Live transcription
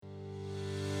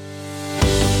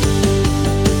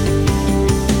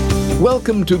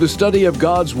Welcome to the study of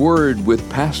God's Word with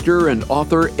pastor and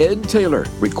author Ed Taylor,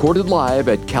 recorded live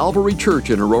at Calvary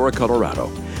Church in Aurora,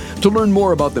 Colorado. To learn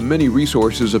more about the many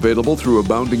resources available through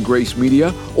Abounding Grace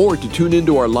Media or to tune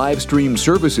into our live stream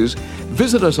services,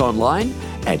 visit us online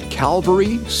at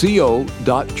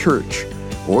calvaryco.church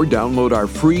or download our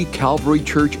free Calvary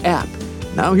Church app.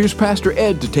 Now here's Pastor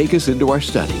Ed to take us into our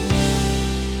study.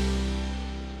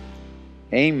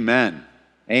 Amen.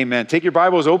 Amen. Take your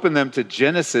Bibles, open them to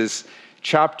Genesis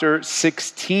chapter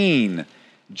 16.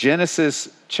 Genesis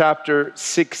chapter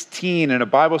 16 in a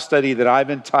Bible study that I've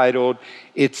entitled,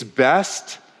 It's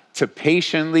Best to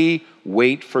Patiently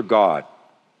Wait for God.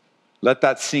 Let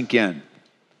that sink in.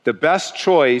 The best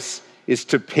choice is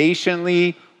to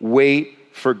patiently wait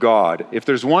for God. If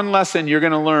there's one lesson you're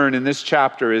going to learn in this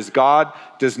chapter is God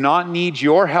does not need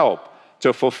your help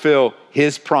to fulfill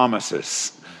His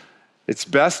promises. It's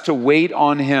best to wait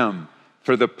on Him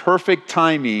for the perfect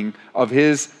timing of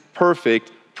His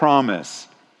perfect promise.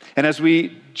 And as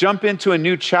we jump into a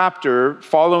new chapter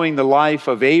following the life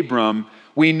of Abram,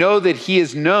 we know that he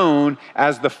is known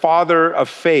as the father of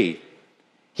faith.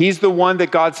 He's the one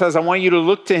that God says, I want you to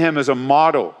look to him as a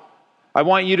model. I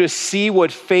want you to see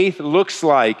what faith looks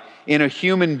like in a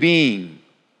human being.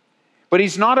 But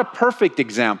he's not a perfect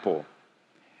example.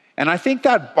 And I think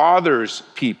that bothers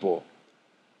people.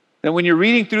 That when you're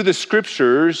reading through the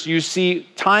scriptures, you see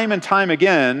time and time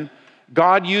again,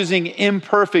 God using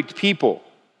imperfect people,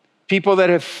 people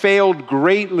that have failed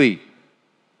greatly.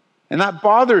 And that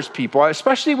bothers people,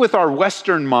 especially with our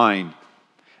Western mind,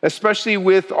 especially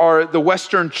with the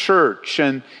Western church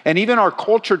and even our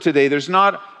culture today. There's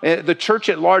not, the church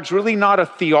at large, really not a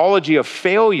theology of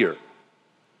failure.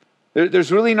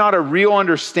 There's really not a real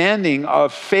understanding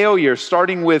of failure,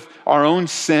 starting with our own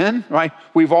sin, right?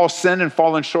 We've all sinned and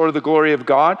fallen short of the glory of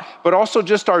God, but also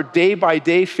just our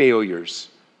day-by-day failures.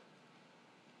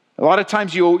 A lot of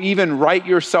times you'll even write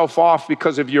yourself off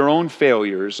because of your own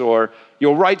failures, or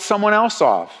you'll write someone else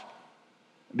off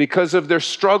because of their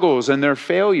struggles and their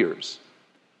failures.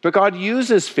 But God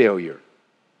uses failure.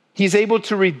 He's able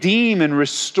to redeem and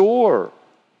restore.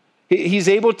 He's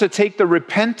able to take the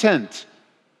repentant.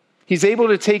 He's able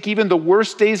to take even the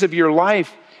worst days of your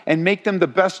life and make them the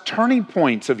best turning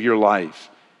points of your life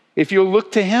if you'll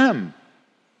look to Him.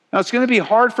 Now, it's going to be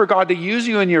hard for God to use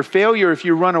you in your failure if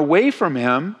you run away from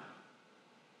Him.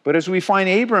 But as we find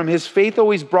Abram, his faith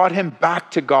always brought him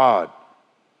back to God.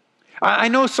 I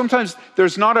know sometimes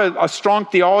there's not a strong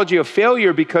theology of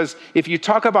failure, because if you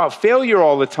talk about failure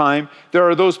all the time, there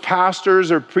are those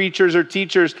pastors or preachers or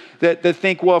teachers that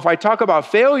think, well, if I talk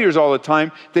about failures all the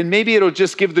time, then maybe it'll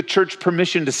just give the church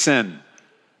permission to sin.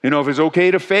 You know, if it's okay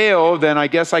to fail, then I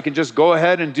guess I can just go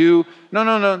ahead and do.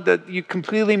 No, that you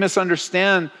completely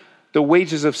misunderstand the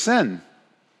wages of sin.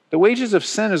 The wages of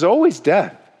sin is always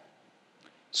death.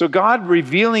 So God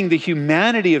revealing the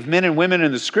humanity of men and women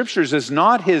in the scriptures is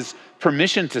not His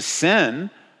permission to sin.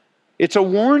 It's a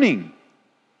warning.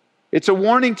 It's a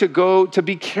warning to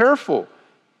be careful,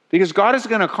 because God is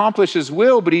going to accomplish His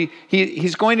will, but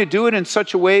He's going to do it in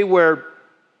such a way where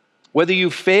whether you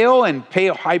fail and pay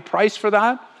a high price for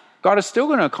that, God is still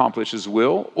going to accomplish His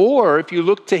will. Or if you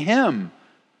look to Him,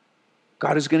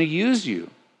 God is going to use you.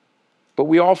 But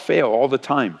we all fail all the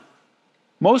time.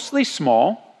 Mostly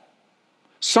small,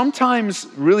 sometimes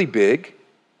really big,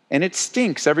 and it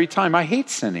stinks every time. I hate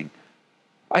sinning.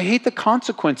 I hate the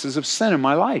consequences of sin in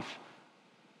my life.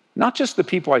 Not just the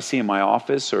people I see in my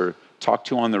office or talk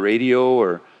to on the radio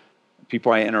or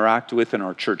people I interact with in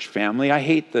our church family. I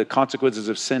hate the consequences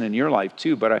of sin in your life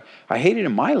too, but I hate it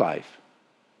in my life.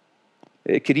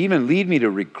 It could even lead me to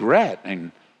regret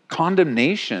and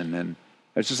condemnation. And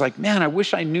it's just like, man, I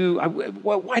wish I knew.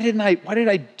 Why did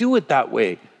I do it that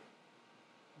way?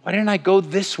 Why didn't I go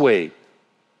this way?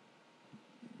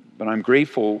 But I'm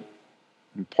grateful.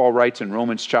 And Paul writes in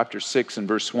Romans chapter 6 and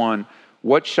verse 1,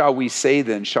 what shall we say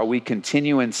then? Shall we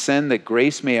continue in sin that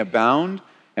grace may abound?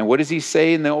 And what does he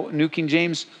say in the New King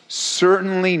James?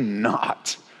 Certainly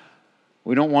not.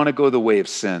 We don't want to go the way of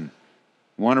sin.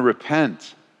 We want to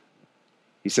repent.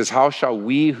 He says, how shall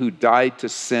we who died to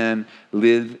sin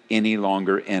live any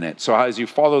longer in it? So as you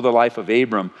follow the life of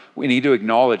Abram, we need to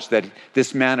acknowledge that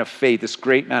this man of faith, this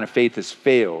great man of faith, has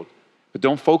failed. But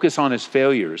don't focus on his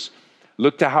failures.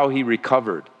 Look to how he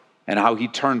recovered and how he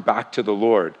turned back to the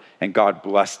Lord, and God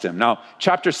blessed him. Now,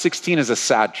 chapter 16 is a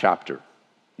sad chapter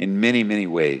in many, many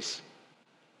ways.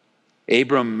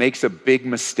 Abram makes a big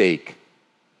mistake.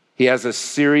 He has a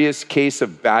serious case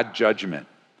of bad judgment.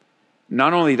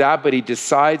 Not only that, but he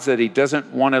decides that he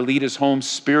doesn't want to lead his home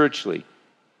spiritually,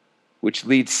 which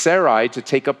leads Sarai to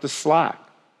take up the slack.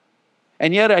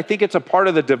 And yet I think it's a part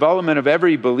of the development of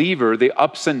every believer, the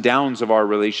ups and downs of our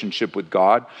relationship with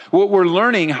God. What we're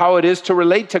learning how it is to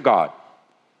relate to God.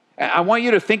 I want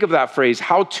you to think of that phrase,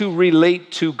 how to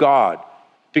relate to God,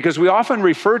 because we often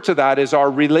refer to that as our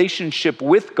relationship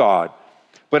with God.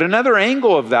 But another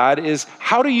angle of that is,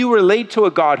 how do you relate to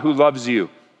a God who loves you?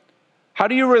 How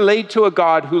do you relate to a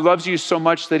God who loves you so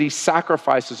much that he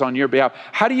sacrifices on your behalf?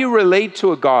 How do you relate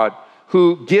to a God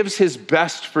who gives his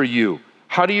best for you?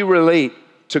 How do you relate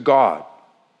to God?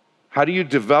 How do you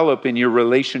develop in your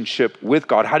relationship with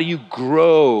God? How do you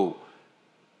grow?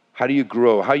 How do you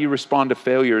grow? How you respond to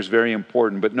failure is very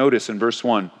important. But notice in verse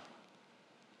 1,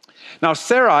 now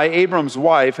Sarai, Abram's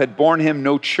wife, had borne him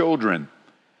no children,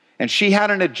 and she had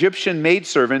an Egyptian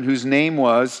maidservant whose name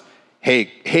was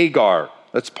Hagar.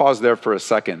 Let's pause there for a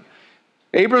second.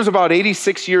 Abram's about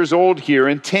 86 years old here,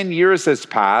 and 10 years has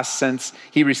passed since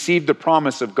he received the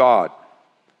promise of God.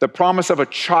 The promise of a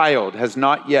child has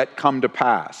not yet come to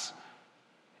pass.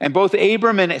 And both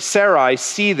Abram and Sarai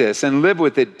see this and live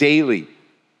with it daily.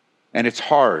 And it's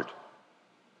hard.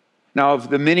 Now,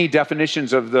 of the many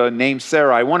definitions of the name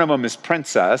Sarai, one of them is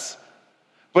princess,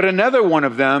 but another one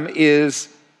of them is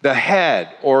the head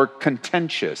or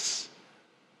contentious.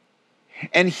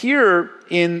 And here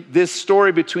in this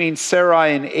story between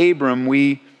Sarai and Abram,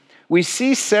 we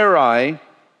see Sarai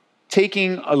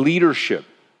taking a leadership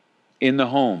in the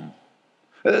home.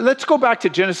 Let's go back to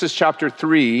Genesis chapter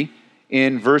 3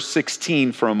 in verse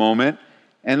 16 for a moment,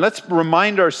 and let's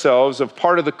remind ourselves of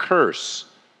part of the curse.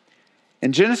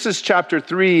 In Genesis chapter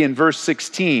 3 in verse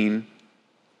 16,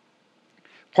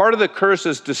 part of the curse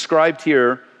is described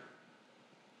here.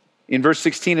 In verse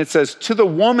 16 it says, "To the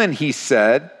woman he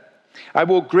said, I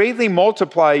will greatly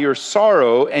multiply your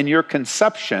sorrow and your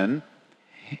conception.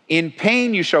 In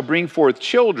pain you shall bring forth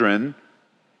children."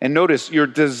 And notice, "Your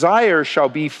desire shall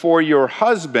be for your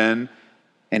husband,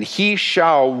 and he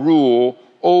shall rule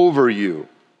over you."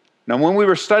 Now, when we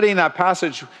were studying that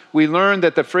passage, we learned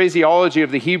that the phraseology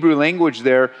of the Hebrew language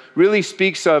there really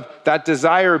speaks of that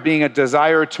desire being a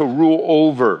desire to rule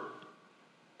over,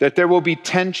 that there will be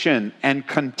tension and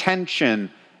contention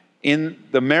in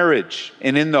the marriage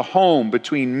and in the home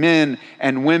between men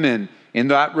and women in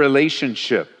that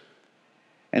relationship.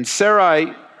 And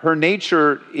Sarai, her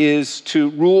nature is to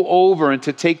rule over and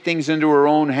to take things into her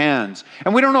own hands.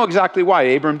 And we don't know exactly why.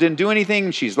 Abram didn't do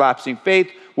anything. She's lapsing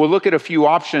faith. We'll look at a few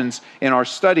options in our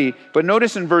study. But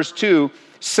notice in verse 2,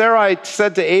 Sarai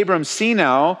said to Abram, "See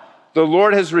now, the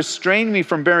Lord has restrained me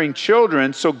from bearing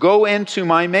children, so go in to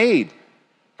my maid.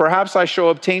 Perhaps I shall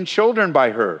obtain children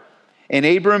by her." And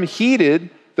Abram heeded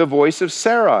the voice of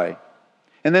Sarai.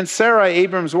 And then Sarai,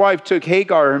 Abram's wife, took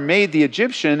Hagar, her maid, the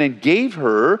Egyptian, and gave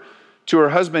her to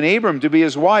her husband Abram to be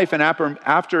his wife. And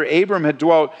after Abram had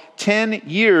dwelt 10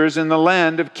 years in the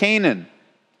land of Canaan.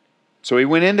 So he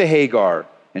went into Hagar,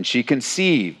 and she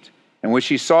conceived. And when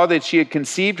she saw that she had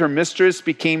conceived, her mistress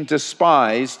became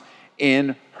despised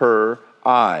in her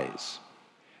eyes.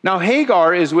 Now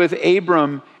Hagar is with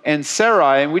Abram and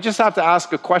Sarai, and we just have to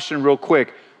ask a question real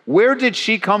quick. Where did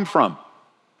she come from?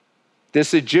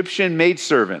 This Egyptian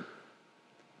maidservant.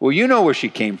 Well, you know where she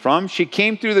came from. She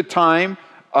came through the time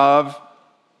of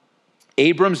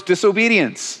Abram's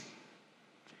disobedience.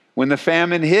 When the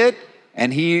famine hit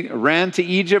and he ran to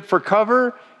Egypt for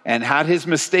cover and had his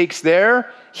mistakes there,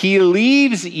 he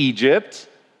leaves Egypt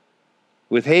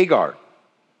with Hagar.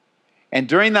 And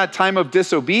during that time of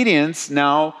disobedience,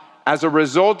 now, as a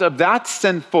result of that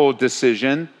sinful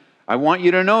decision, I want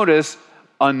you to notice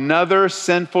another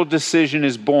sinful decision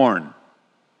is born.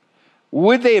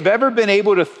 Would they have ever been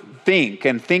able to think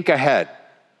ahead?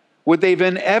 Would they have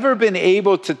ever been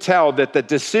able to tell that the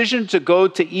decision to go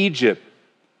to Egypt,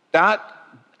 that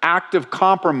act of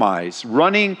compromise,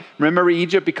 running, remember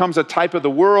Egypt becomes a type of the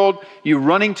world, you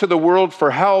running to the world for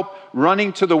help,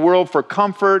 running to the world for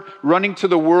comfort, running to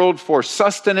the world for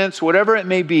sustenance, whatever it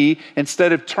may be,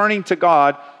 instead of turning to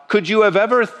God, could you have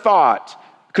ever thought,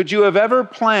 could you have ever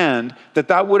planned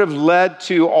that would have led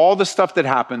to all the stuff that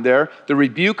happened there, the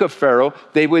rebuke of Pharaoh?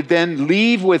 They would then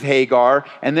leave with Hagar,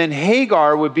 and then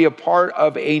Hagar would be a part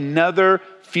of another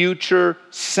future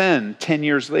sin 10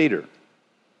 years later.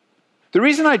 The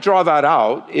reason I draw that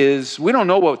out is we don't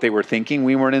know what they were thinking.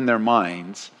 We weren't in their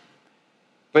minds.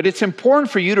 But it's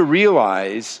important for you to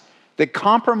realize that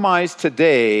compromise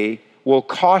today will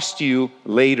cost you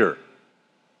later.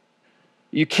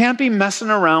 You can't be messing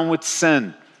around with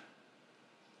sin.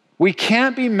 We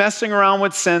can't be messing around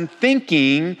with sin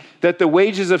thinking that the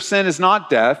wages of sin is not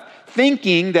death,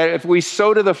 thinking that if we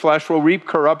sow to the flesh, we'll reap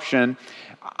corruption.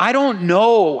 I don't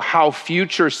know how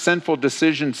future sinful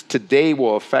decisions today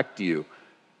will affect you.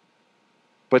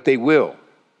 but they will.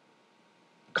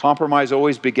 Compromise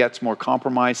always begets more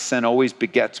compromise. Sin always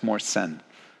begets more sin.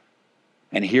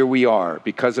 And here we are.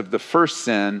 Because of the first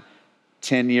sin,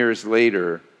 10 years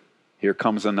later, here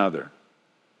comes another.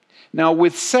 Now,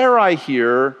 with Sarai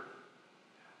here,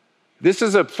 this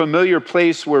is a familiar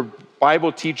place where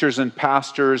Bible teachers and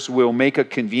pastors will make a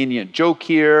convenient joke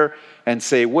here and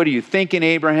say, what are you thinking,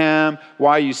 Abraham?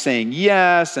 Why are you saying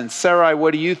yes? And Sarai,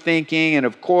 what are you thinking? And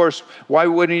of course, why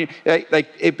wouldn't you? Like,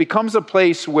 it becomes a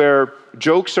place where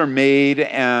jokes are made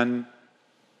and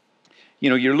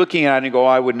you're looking at it and go,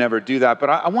 I would never do that.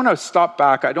 But I want to stop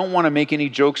back. I don't want to make any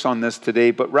jokes on this today,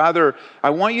 but rather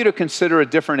I want you to consider a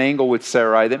different angle with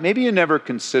Sarai that maybe you never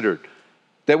considered,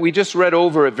 that we just read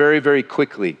over it very, very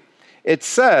quickly. It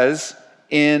says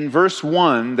in verse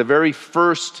 1, the very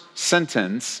first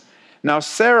sentence, now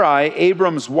Sarai,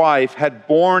 Abram's wife, had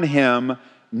borne him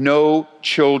no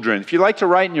children. If you like to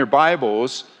write in your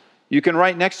Bibles, you can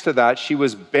write next to that, she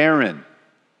was barren.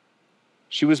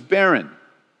 She was barren.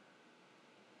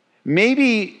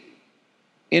 Maybe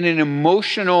in an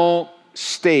emotional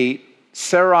state,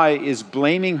 Sarai is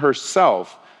blaming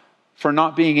herself for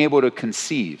not being able to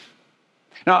conceive.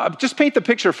 Now, just paint the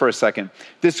picture for a second.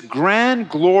 This grand,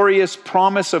 glorious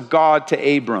promise of God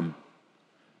to Abram.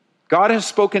 God has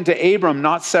spoken to Abram,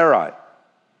 not Sarai.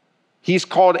 He's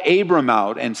called Abram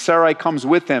out, and Sarai comes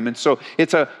with him. And so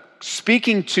it's a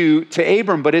speaking to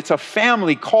Abram, but it's a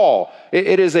family call.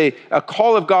 It is a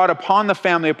call of God upon the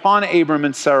family, upon Abram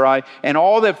and Sarai, and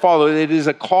all that followed. It is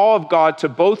a call of God to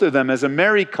both of them as a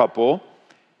married couple.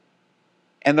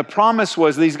 And the promise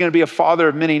was that he's going to be a father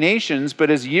of many nations, but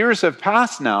as years have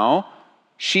passed now,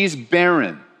 she's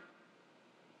barren.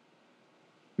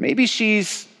 Maybe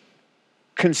she's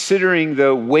considering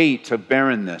the weight of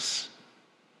barrenness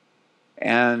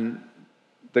and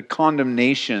the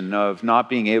condemnation of not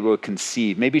being able to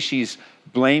conceive. Maybe she's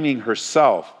blaming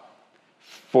herself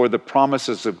for the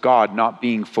promises of God not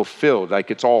being fulfilled,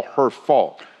 like it's all her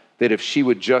fault, that if she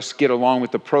would just get along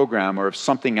with the program or if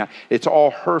something, it's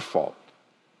all her fault.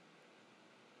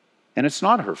 And it's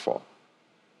not her fault.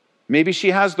 Maybe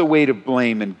she has the weight of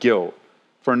blame and guilt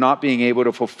for not being able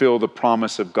to fulfill the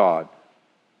promise of God.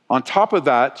 On top of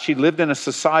that, she lived in a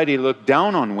society that looked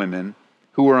down on women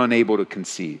who were unable to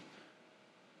conceive.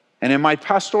 And in my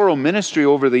pastoral ministry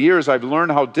over the years, I've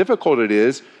learned how difficult it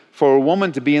is for a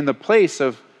woman to be in the place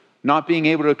of not being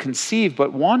able to conceive,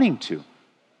 but wanting to.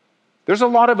 There's a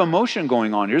lot of emotion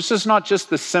going on here. This is not just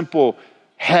the simple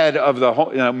head of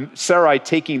the Sarai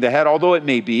taking the head, although it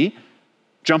may be,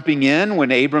 jumping in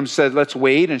when Abram said, let's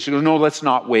wait, and she goes, no, let's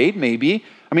not wait, maybe.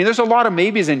 I mean, there's a lot of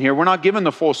maybes in here. We're not given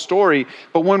the full story,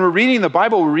 but when we're reading the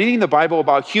Bible, we're reading the Bible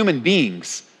about human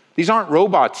beings. These aren't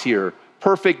robots here,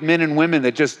 perfect men and women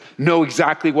that just know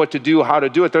exactly what to do, how to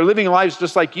do it. They're living lives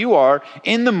just like you are,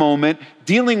 in the moment,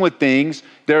 dealing with things.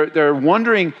 They're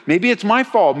wondering, maybe it's my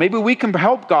fault. Maybe we can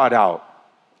help God out.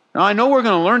 Now, I know we're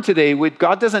going to learn today,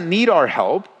 God doesn't need our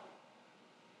help,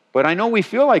 but I know we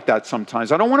feel like that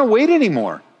sometimes. I don't want to wait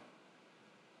anymore.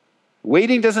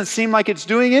 Waiting doesn't seem like it's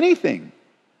doing anything.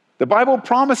 The Bible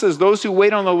promises those who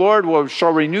wait on the Lord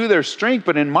shall renew their strength,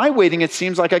 but in my waiting, it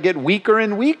seems like I get weaker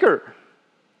and weaker.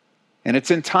 And it's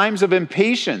in times of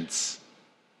impatience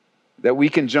that we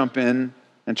can jump in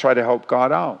and try to help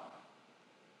God out.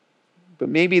 But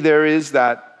maybe there is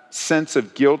that sense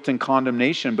of guilt and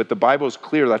condemnation, but the Bible is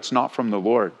clear that's not from the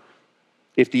Lord.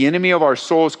 If the enemy of our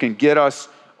souls can get us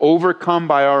overcome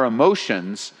by our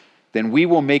emotions, then we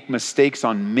will make mistakes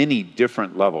on many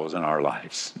different levels in our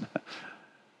lives.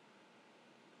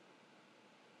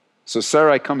 So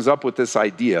Sarai comes up with this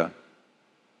idea,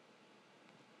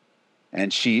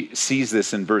 and she sees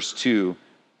this in verse 2.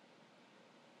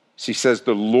 She says,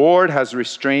 the Lord has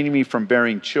restrained me from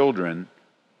bearing children,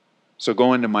 so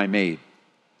go into my maid.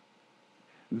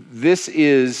 This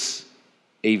is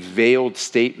a veiled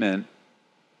statement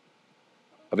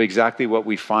of exactly what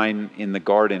we find in the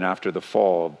garden after the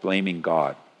fall, of blaming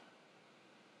God.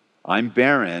 I'm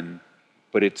barren,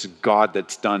 but it's God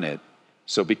that's done it.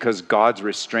 So because God's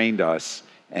restrained us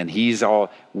and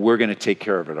we're going to take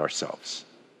care of it ourselves.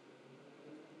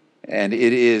 And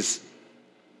it is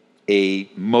a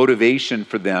motivation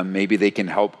for them. Maybe they can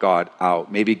help God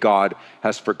out. Maybe God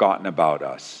has forgotten about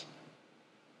us.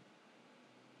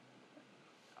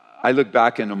 I look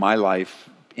back into my life,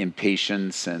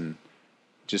 impatience and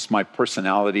just my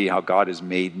personality, how God has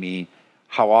made me,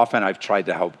 how often I've tried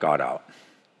to help God out.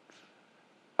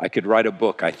 I could write a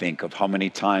book, I think, of how many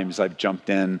times I've jumped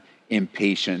in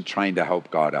impatient, trying to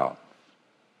help God out.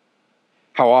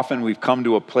 How often we've come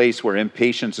to a place where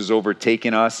impatience has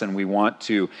overtaken us and we want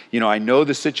to, I know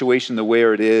the situation the way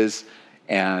it is,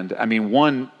 And I mean,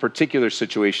 one particular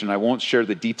situation, I won't share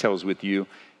the details with you.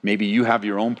 Maybe you have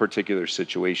your own particular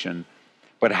situation.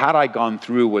 But had I gone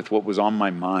through with what was on my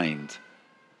mind,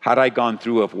 had I gone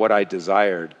through of what I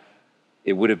desired,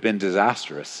 it would have been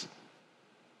disastrous.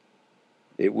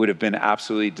 It would have been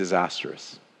absolutely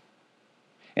disastrous.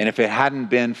 And if it hadn't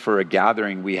been for a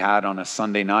gathering we had on a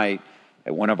Sunday night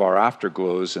at one of our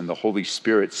afterglows and the Holy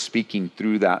Spirit speaking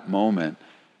through that moment,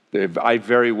 I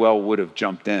very well would have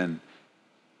jumped in.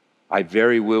 I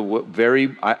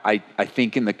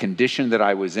think in the condition that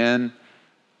I was in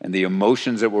and the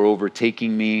emotions that were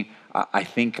overtaking me, I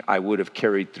think I would have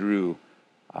carried through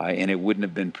and it wouldn't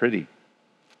have been pretty.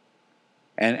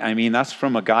 And I mean, that's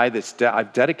from a guy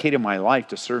I've dedicated my life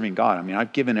to serving God. I mean,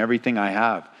 I've given everything I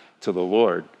have to the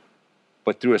Lord.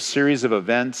 But through a series of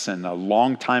events and a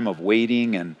long time of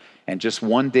waiting and just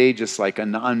one day, just like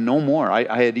no more.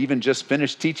 I had even just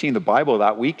finished teaching the Bible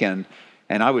that weekend,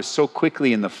 and I was so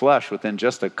quickly in the flesh within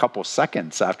just a couple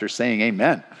seconds after saying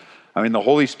amen. I mean, the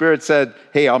Holy Spirit said,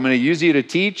 hey, I'm going to use you to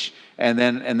teach. And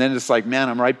then it's like, man,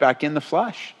 I'm right back in the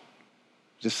flesh.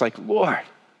 Just like, Lord.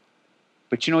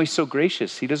 But you know, he's so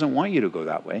gracious. He doesn't want you to go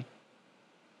that way.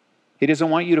 He doesn't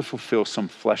want you to fulfill some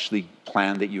fleshly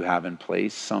plan that you have in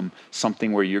place,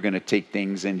 something where you're going to take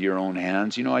things into your own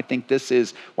hands. You know, I think this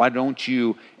is, why don't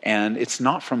you? And it's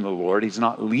not from the Lord. He's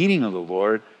not leading of the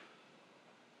Lord.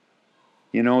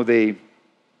 You know, they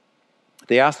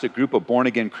asked a group of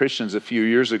born-again Christians a few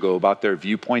years ago about their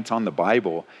viewpoints on the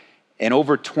Bible, and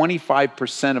over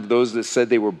 25% of those that said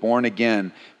they were born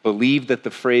again believed that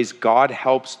the phrase, God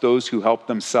helps those who help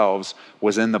themselves,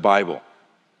 was in the Bible.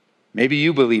 Maybe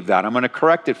you believe that. I'm going to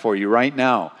correct it for you right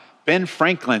now. Ben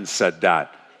Franklin said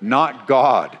that, not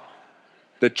God.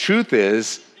 The truth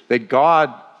is that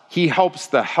God, he helps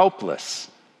the helpless.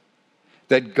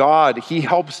 That God, he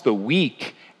helps the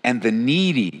weak and the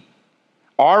needy.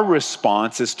 Our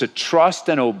response is to trust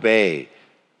and obey,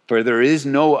 for there is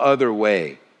no other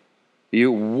way.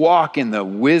 You walk in the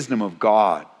wisdom of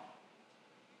God.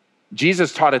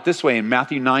 Jesus taught it this way in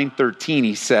Matthew 9:13.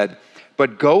 He said,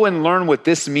 but go and learn what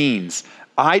this means.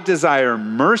 I desire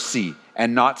mercy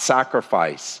and not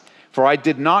sacrifice. For I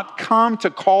did not come to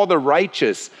call the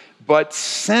righteous, but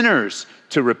sinners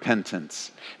to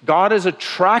repentance. God is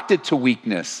attracted to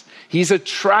weakness. He's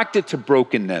attracted to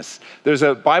brokenness. There's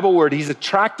a Bible word, he's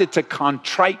attracted to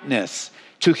contriteness,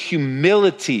 to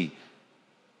humility,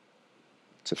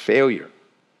 to failure.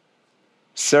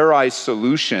 Sarai's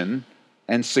solution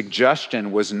and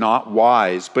suggestion was not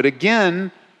wise, but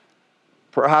again,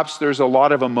 perhaps there's a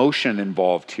lot of emotion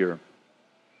involved here.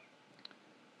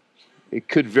 It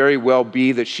could very well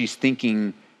be that she's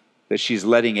thinking that she's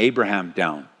letting Abraham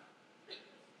down,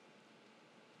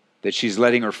 that she's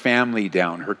letting her family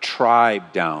down, her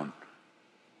tribe down,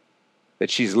 that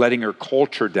she's letting her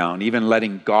culture down, even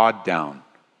letting God down.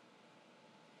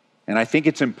 And I think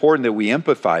it's important that we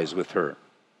empathize with her.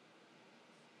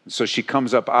 So she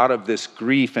comes up out of this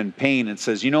grief and pain and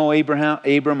says, you know,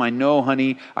 Abram, I know,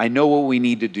 honey, I know what we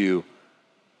need to do.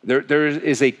 There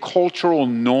is a cultural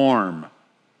norm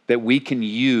that we can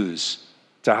use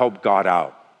to help God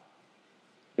out.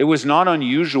 It was not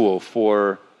unusual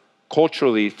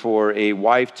culturally for a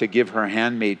wife to give her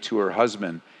handmaid to her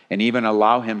husband and even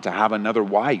allow him to have another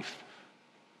wife.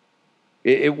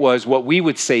 It was what we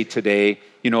would say today,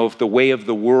 you know, of the way of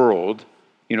the world.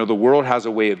 You know, the world has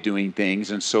a way of doing things,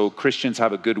 and so Christians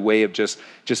have a good way of just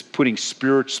putting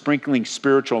sprinkling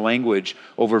spiritual language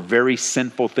over very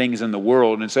sinful things in the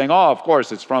world and saying, oh, of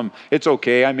course, it's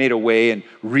okay, I made a way, and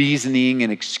reasoning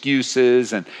and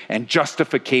excuses and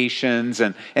justifications,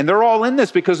 and they're all in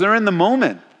this because they're in the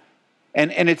moment.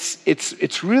 And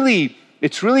it's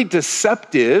really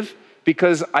deceptive,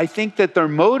 because I think that their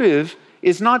motive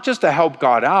is not just to help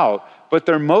God out, but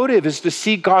their motive is to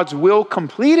see God's will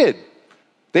completed.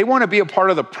 They want to be a part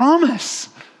of the promise.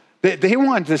 They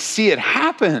want to see it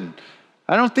happen.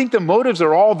 I don't think the motives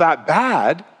are all that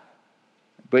bad.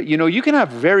 But, you know, you can have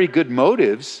very good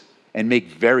motives and make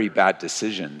very bad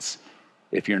decisions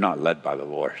if you're not led by the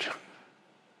Lord.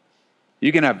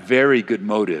 You can have very good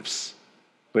motives,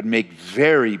 but make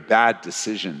very bad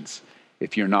decisions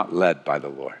if you're not led by the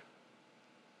Lord.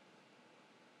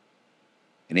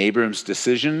 And Abram's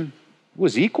decision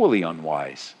was equally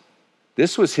unwise.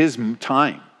 This was his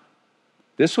time.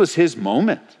 This was his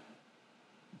moment.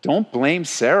 Don't blame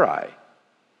Sarai.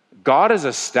 God has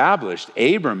established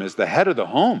Abram as the head of the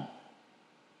home.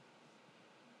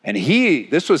 And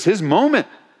this was his moment.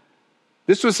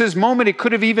 This was his moment. It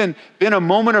could have even been a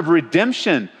moment of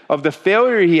redemption of the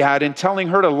failure he had in telling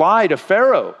her to lie to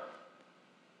Pharaoh.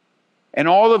 And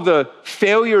all of the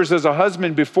failures as a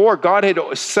husband before, God had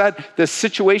set, the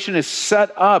situation is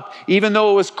set up, even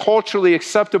though it was culturally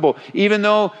acceptable, even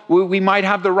though we might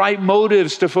have the right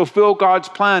motives to fulfill God's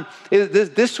plan.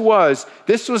 This was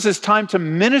his time to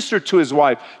minister to his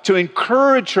wife, to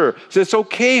encourage her. Say, it's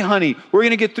okay, honey, we're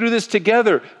going to get through this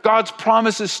together. God's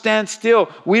promises stand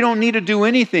still. We don't need to do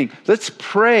anything. Let's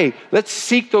pray. Let's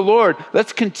seek the Lord.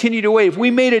 Let's continue to wait. If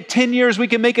we made it 10 years, we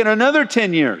can make it another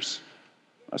 10 years.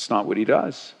 That's not what he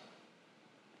does.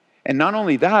 And not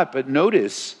only that, but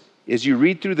notice, as you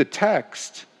read through the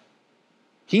text,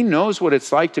 he knows what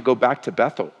it's like to go back to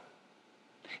Bethel.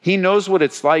 He knows what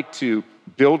it's like to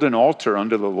build an altar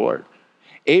unto the Lord.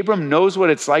 Abram knows what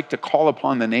it's like to call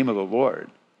upon the name of the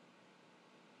Lord.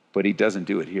 But he doesn't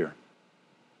do it here.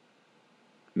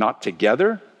 Not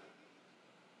together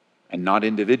and not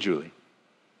individually.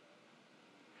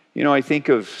 You know, I think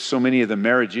of so many of the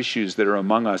marriage issues that are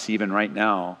among us even right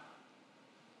now.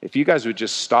 If you guys would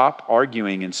just stop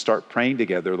arguing and start praying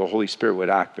together, the Holy Spirit would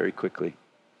act very quickly.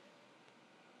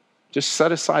 Just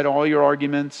set aside all your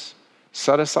arguments,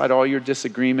 set aside all your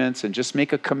disagreements, and just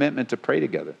make a commitment to pray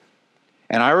together.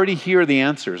 And I already hear the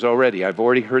answers already. I've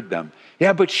already heard them.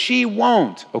 Yeah, but she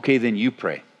won't. Okay, then you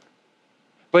pray.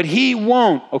 But he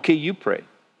won't. Okay, you pray.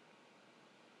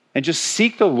 And just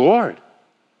seek the Lord.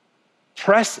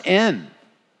 Press in.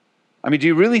 I mean, do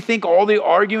you really think all the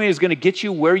arguing is going to get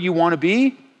you where you want to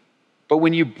be? But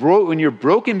when you're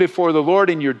broken before the Lord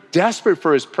and you're desperate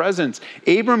for his presence,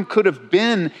 Abram could have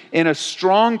been in a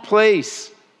strong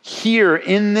place here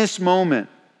in this moment.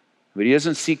 But he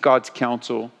doesn't seek God's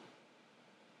counsel.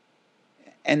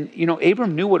 And, you know,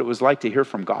 Abram knew what it was like to hear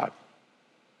from God.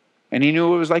 And he knew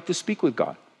what it was like to speak with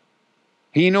God.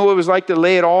 He knew what it was like to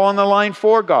lay it all on the line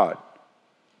for God.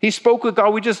 He spoke with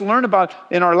God. We just learned about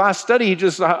in our last study,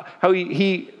 how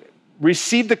he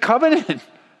received the covenant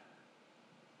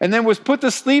and then was put to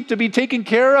sleep to be taken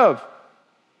care of.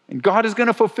 And God is going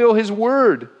to fulfill his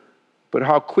word. But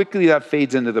how quickly that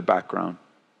fades into the background.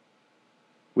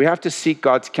 We have to seek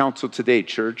God's counsel today,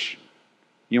 church.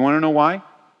 You want to know why?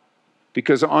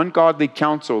 Because ungodly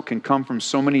counsel can come from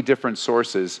so many different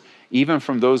sources, even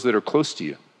from those that are close to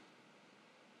you.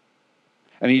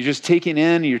 I mean, you're just taking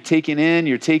in, you're taking in,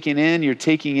 you're taking in, you're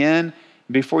taking in.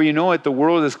 Before you know it, the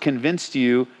world has convinced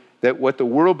you that what the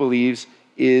world believes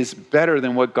is better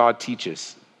than what God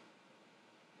teaches.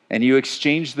 And you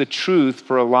exchange the truth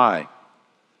for a lie.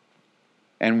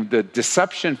 And the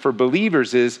deception for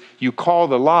believers is you call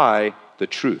the lie the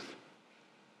truth.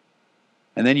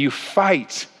 And then you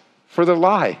fight for the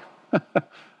lie.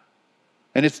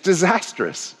 And it's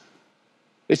disastrous.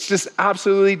 It's just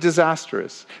absolutely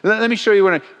disastrous. Let me show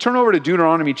you turn over to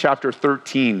Deuteronomy chapter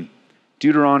 13.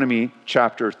 Deuteronomy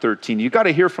chapter 13. You got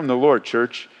to hear from the Lord,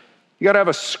 church. You got to have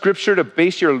a scripture to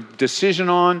base your decision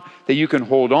on that you can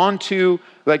hold on to.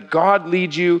 Let God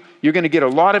lead you. You're going to get a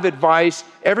lot of advice.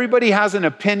 Everybody has an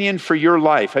opinion for your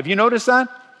life. Have you noticed that?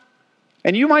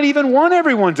 And you might even want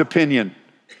everyone's opinion.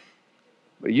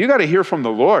 But you got to hear from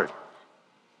the Lord.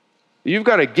 You've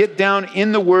got to get down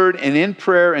in the word and in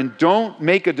prayer and don't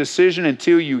make a decision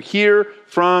until you hear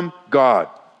from God.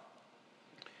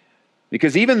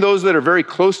 Because even those that are very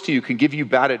close to you can give you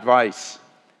bad advice.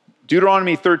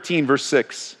 Deuteronomy 13, verse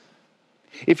 6.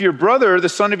 If your brother, the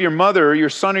son of your mother, your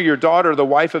son or your daughter, the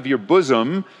wife of your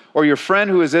bosom, or your friend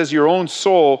who is as your own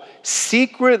soul,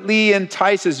 secretly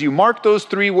entices you, mark those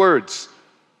three words.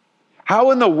 How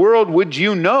in the world would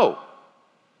you know?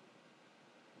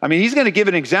 I mean, he's going to give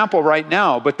an example right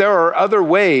now, but there are other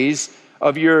ways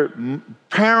of your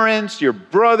parents, your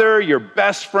brother, your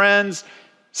best friends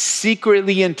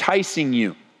secretly enticing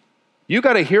you. You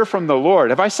got to hear from the Lord.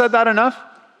 Have I said that enough?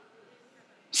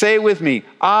 Say it with me.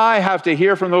 I have to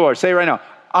hear from the Lord. Say it right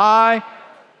now.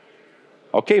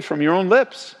 Okay, from your own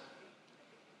lips.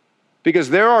 Because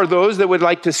there are those that would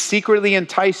like to secretly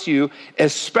entice you,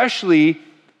 especially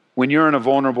when you're in a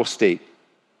vulnerable state.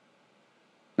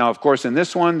 Now, of course, in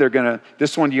this one, you got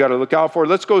to look out for.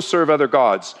 Let's go serve other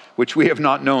gods, which we have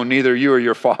not known, neither you or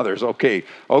your fathers. Okay.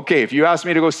 If you ask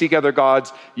me to go seek other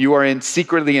gods, you are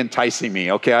secretly enticing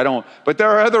me. Okay, I don't. But there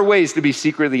are other ways to be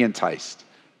secretly enticed.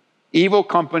 Evil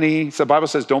company, so the Bible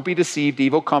says, don't be deceived.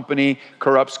 Evil company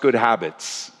corrupts good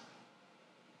habits.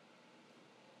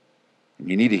 And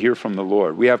you need to hear from the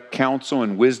Lord. We have counsel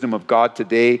and wisdom of God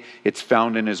today. It's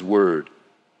found in his word.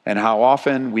 And how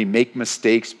often we make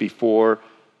mistakes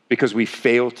because we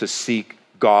fail to seek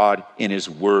God in his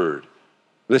word.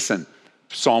 Listen,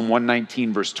 Psalm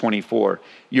 119, verse 24.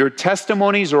 Your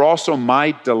testimonies are also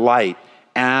my delight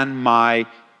and my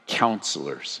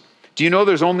counselors. Do you know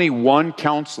there's only one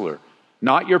counselor?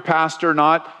 Not your pastor,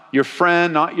 not your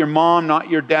friend, not your mom, not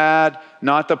your dad,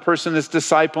 not the person that's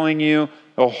discipling you.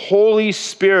 The Holy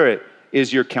Spirit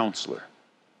is your counselor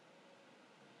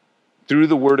through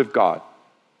the Word of God.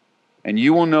 And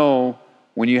you will know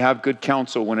when you have good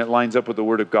counsel, when it lines up with the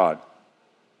Word of God.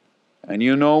 And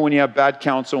you know when you have bad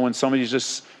counsel, when somebody's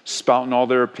just spouting all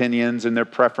their opinions and their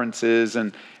preferences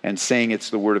and saying it's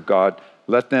the Word of God.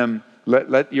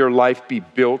 Let your life be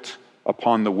built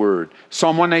upon the Word.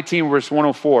 Psalm 119, verse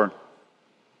 104.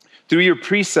 Through your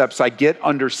precepts I get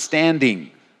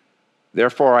understanding.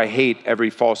 Therefore I hate every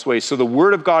false way. So the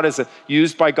Word of God is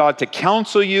used by God to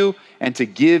counsel you and to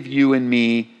give you and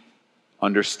me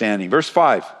understanding. Verse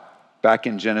 5, back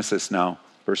in Genesis now.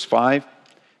 Verse 5.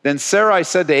 Then Sarai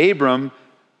said to Abram,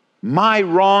 my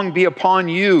wrong be upon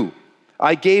you.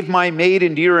 I gave my maid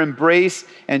into your embrace,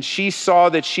 and she saw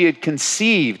that she had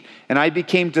conceived, and I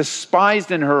became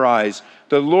despised in her eyes.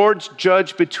 The Lord's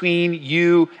judge between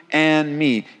you and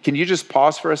me. Can you just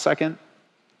pause for a second?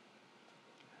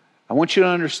 I want you to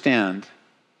understand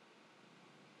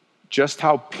just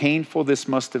how painful this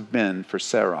must have been for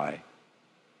Sarai.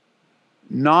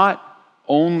 Not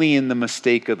only in the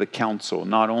mistake of the counsel,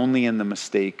 not only in the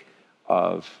mistake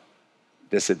of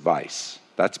this advice.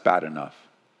 That's bad enough.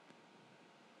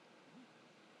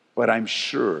 But I'm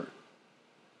sure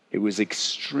it was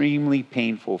extremely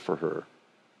painful for her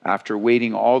after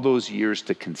waiting all those years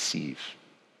to conceive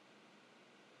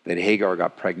that Hagar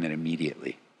got pregnant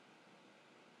immediately.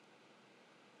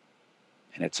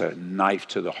 And it's a knife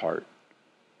to the heart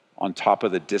on top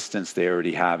of the distance they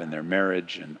already have in their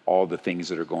marriage and all the things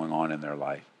that are going on in their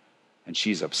life. And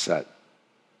she's upset.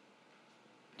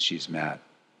 She's mad.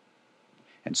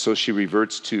 And so she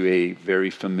reverts to a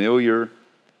very familiar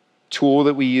tool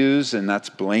that we use, and that's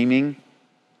blaming.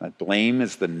 That blame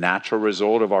is the natural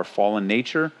result of our fallen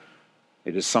nature.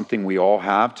 It is something we all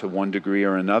have to one degree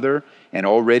or another. And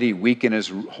already weak in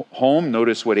his home,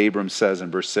 notice what Abram says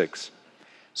in verse 6.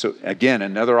 So again,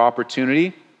 another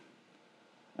opportunity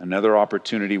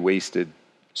wasted.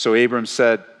 So Abram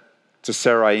said to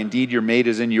Sarai, indeed, your maid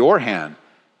is in your hand.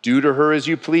 Do to her as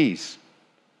you please.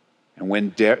 And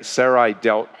when Sarai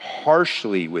dealt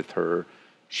harshly with her,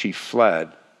 she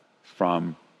fled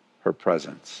from her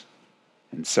presence.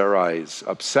 And Sarai is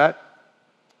upset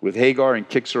with Hagar and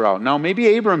kicks her out. Now, maybe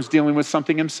Abram's dealing with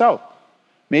something himself.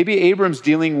 Maybe Abram's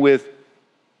dealing with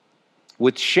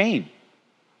shame.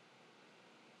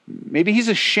 Maybe he's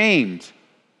ashamed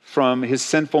from his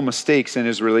sinful mistakes in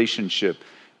his relationship.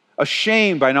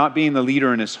 Ashamed by not being the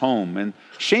leader in his home. And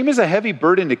shame is a heavy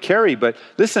burden to carry, but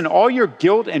listen, all your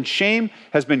guilt and shame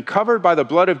has been covered by the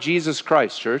blood of Jesus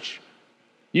Christ, church.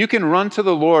 You can run to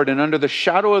the Lord, and under the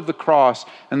shadow of the cross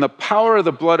and the power of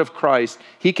the blood of Christ,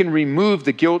 He can remove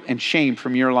the guilt and shame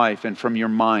from your life and from your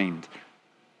mind.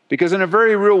 Because in a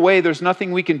very real way, there's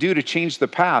nothing we can do to change the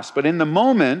past, but in the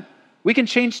moment, we can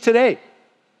change today.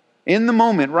 In the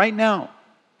moment, right now.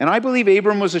 And I believe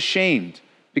Abram was ashamed.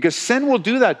 Because sin will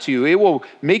do that to you. It will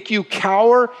make you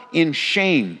cower in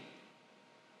shame.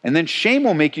 And then shame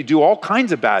will make you do all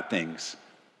kinds of bad things.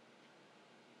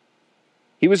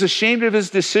 He was ashamed of his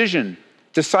decision,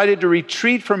 decided to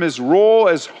retreat from his role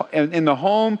in the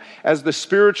home as the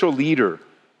spiritual leader.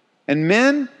 And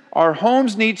men, our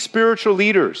homes need spiritual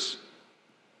leaders.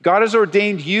 God has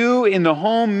ordained you in the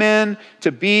home, men,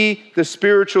 to be the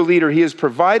spiritual leader. He has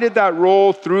provided that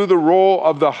role through the role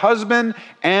of the husband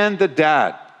and the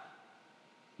dad.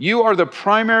 You are the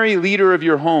primary leader of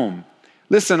your home.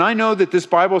 Listen, I know that this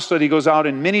Bible study goes out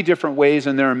in many different ways,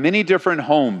 and there are many different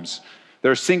homes.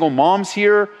 There are single moms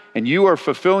here, and you are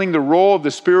fulfilling the role of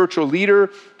the spiritual leader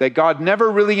that God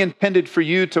never really intended for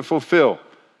you to fulfill.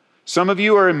 Some of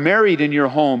you are married in your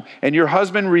home, and your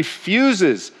husband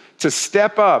refuses to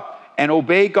step up and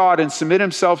obey God and submit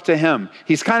himself to Him.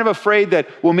 He's kind of afraid that,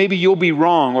 well, maybe you'll be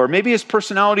wrong, or maybe his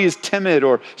personality is timid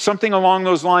or something along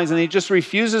those lines, and he just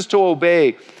refuses to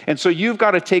obey. And so you've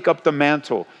got to take up the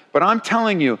mantle. But I'm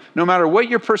telling you, no matter what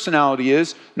your personality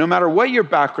is, no matter what your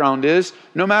background is,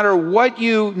 no matter what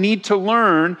you need to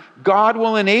learn, God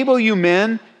will enable you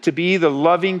men to be the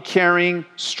loving, caring,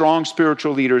 strong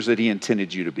spiritual leaders that He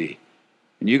intended you to be.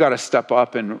 And you got to step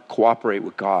up and cooperate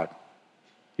with God.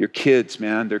 Your kids,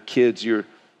 man, they're kids.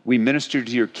 We minister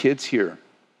to your kids here.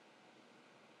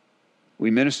 We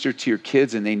minister to your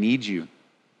kids and they need you.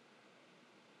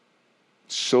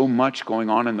 So much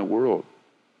going on in the world.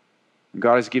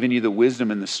 God has given you the wisdom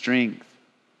and the strength.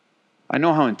 I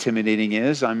know how intimidating it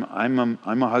is. I'm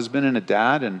a husband and a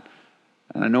dad, and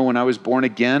I know when I was born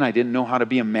again, I didn't know how to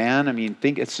be a man.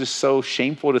 It's just so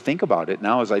shameful to think about it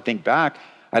now as I think back.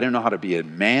 I didn't know how to be a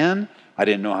man. I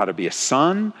didn't know how to be a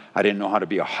son. I didn't know how to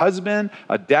be a husband,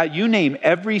 a dad. You name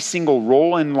every single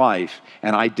role in life,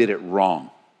 and I did it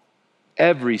wrong.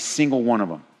 Every single one of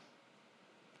them.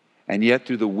 And yet,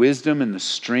 through the wisdom and the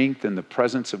strength and the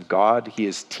presence of God, He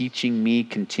is teaching me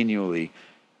continually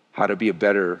how to be a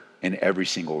better in every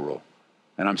single role.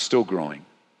 And I'm still growing,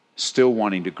 still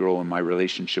wanting to grow in my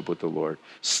relationship with the Lord,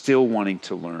 still wanting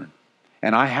to learn.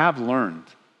 And I have learned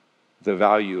the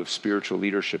value of spiritual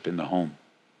leadership in the home.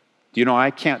 You know,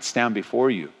 I can't stand before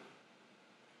you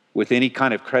with any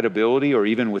kind of credibility or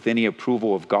even with any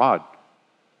approval of God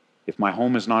if my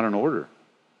home is not in order.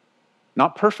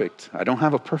 Not perfect. I don't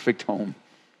have a perfect home.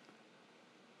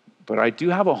 But I do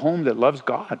have a home that loves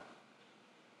God.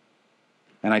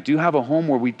 And I do have a home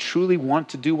where we truly want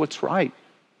to do what's right.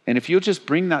 And if you'll just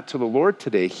bring that to the Lord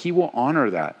today, He will honor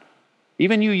that.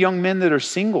 Even you young men that are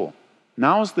single,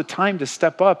 now is the time to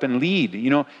step up and lead. You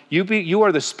know, you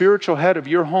are the spiritual head of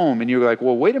your home, and you're like,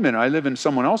 well, wait a minute, I live in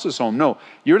someone else's home. No,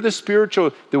 you're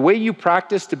the way you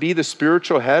practice to be the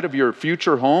spiritual head of your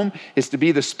future home is to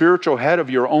be the spiritual head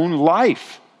of your own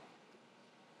life.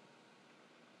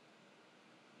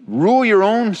 Rule your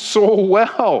own soul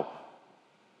well.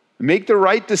 Make the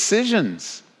right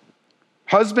decisions.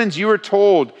 Husbands, you are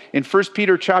told in 1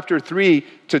 Peter chapter 3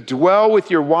 to dwell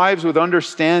with your wives with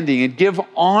understanding and give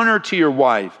honor to your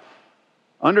wife.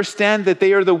 Understand that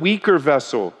they are the weaker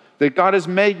vessel, that God has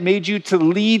made you to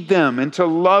lead them and to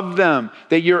love them,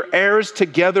 that you're heirs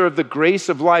together of the grace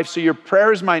of life so your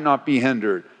prayers might not be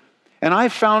hindered. And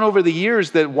I've found over the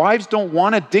years that wives don't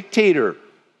want a dictator.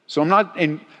 So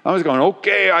I was going,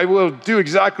 okay, I will do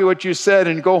exactly what you said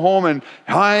and go home and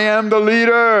I am the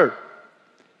leader.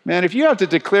 Man, if you have to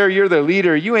declare you're the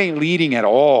leader, you ain't leading at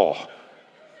all.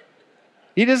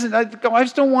 I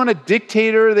just don't want a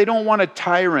dictator. They don't want a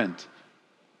tyrant.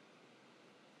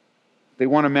 They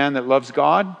want a man that loves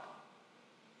God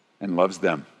and loves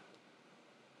them.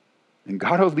 And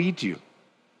God will lead you.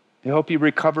 He'll help you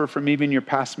recover from even your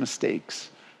past mistakes.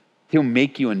 He'll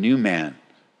make you a new man.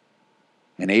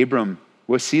 And Abram,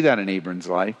 we'll see that in Abram's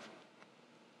life.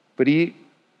 But he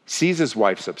sees his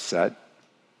wife's upset,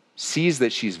 sees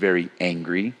that she's very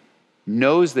angry,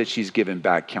 knows that she's given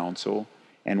bad counsel.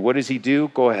 And what does he do?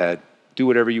 Go ahead, do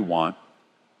whatever you want.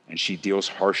 And she deals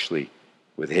harshly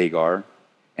with Hagar.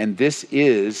 And this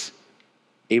is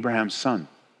Abraham's son.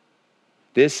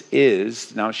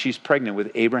 Now she's pregnant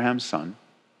with Abraham's son.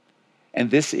 And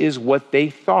this is what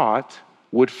they thought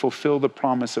would fulfill the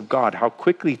promise of God. How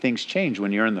quickly things change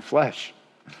when you're in the flesh.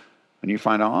 When you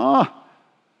find out,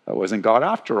 that wasn't God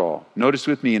after all. Notice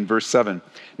with me in verse 7.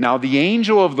 Now the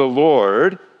angel of the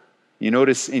Lord, you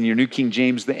notice in your New King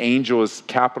James, the angel is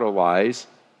capitalized.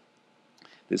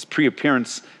 This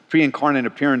pre-incarnate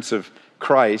appearance of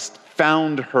Christ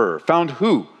found her. Found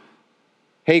who?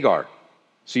 Hagar.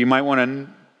 So you might want to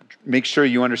make sure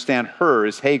you understand her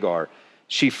as Hagar.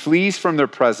 She flees from their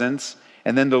presence,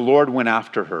 and then the Lord went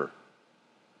after her.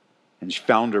 And she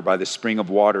found her by the spring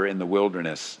of water in the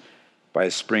wilderness, by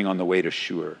a spring on the way to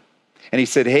Shur. And he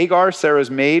said, Hagar,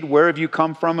 Sarah's maid, where have you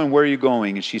come from and where are you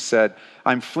going? And she said,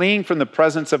 I'm fleeing from the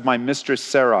presence of my mistress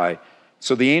Sarai.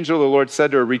 So the angel of the Lord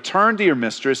said to her, return to your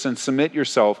mistress and submit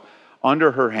yourself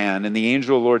under her hand. And the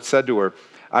angel of the Lord said to her,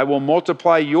 I will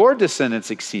multiply your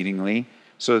descendants exceedingly,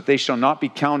 so that they shall not be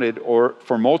counted or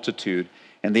for multitude.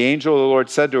 And the angel of the Lord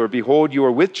said to her, behold, you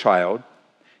are with child.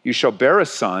 You shall bear a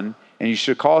son, and you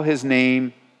shall call his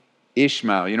name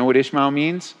Ishmael. You know what Ishmael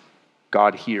means?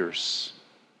 God hears.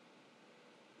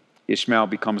 Ishmael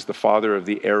becomes the father of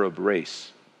the Arab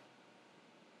race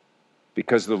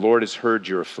because the Lord has heard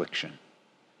your affliction.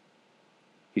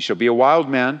 He shall be a wild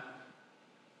man.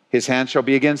 His hand shall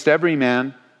be against every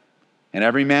man, and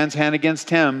every man's hand against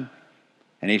him,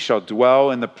 and he shall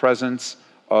dwell in the presence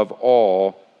of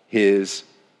all his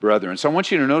brethren. So I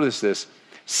want you to notice this.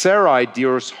 Sarai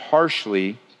deals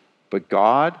harshly, but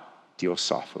God deals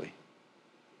softly.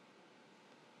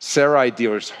 Sarai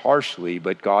deals harshly,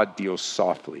 but God deals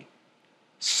softly.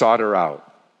 Sought her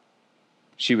out.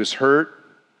 She was hurt,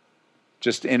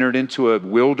 just entered into a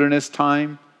wilderness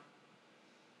time,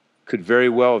 could very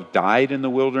well have died in the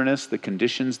wilderness, the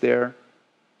conditions there.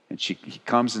 And he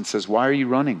comes and says, why are you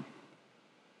running?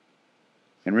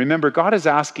 And remember, God is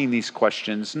asking these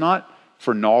questions not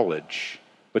for knowledge,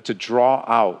 but to draw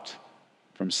out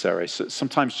from Sarai. So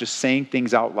sometimes just saying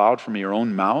things out loud from your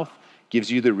own mouth gives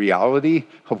you the reality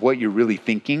of what you're really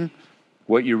thinking,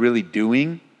 what you're really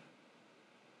doing.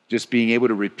 Just being able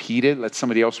to repeat it, let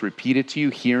somebody else repeat it to you,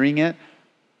 hearing it.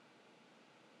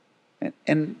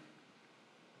 And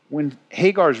when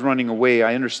Hagar's running away,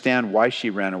 I understand why she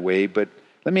ran away, but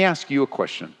let me ask you a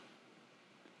question.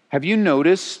 Have you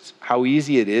noticed how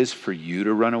easy it is for you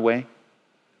to run away?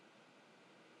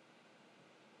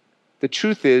 The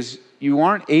truth is, you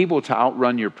aren't able to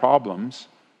outrun your problems.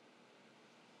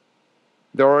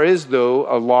 There is, though,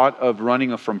 a lot of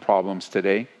running from problems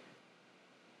today.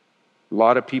 A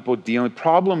lot of people dealing.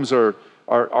 Problems are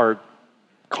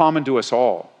common to us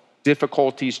all.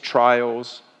 Difficulties,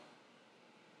 trials.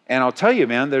 And I'll tell you,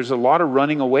 man, there's a lot of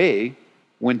running away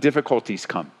when difficulties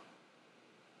come.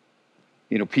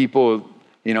 People,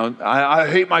 I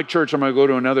hate my church, I'm going to go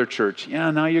to another church.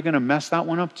 Yeah, now you're going to mess that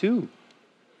one up too.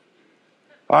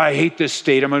 I hate this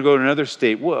state, I'm going to go to another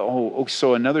state. Well,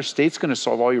 so another state's going to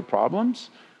solve all your problems?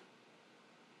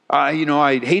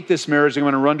 I hate this marriage, I'm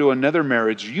going to run to another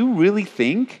marriage. You really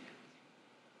think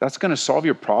that's going to solve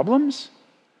your problems?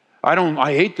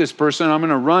 I hate this person, I'm going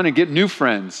to run and get new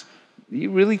friends.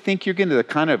 You really think you're going to that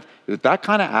kind of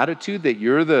attitude that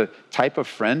you're the type of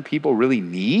friend people really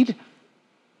need?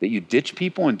 That you ditch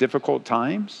people in difficult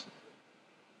times?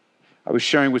 I was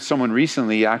sharing with someone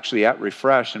recently, actually at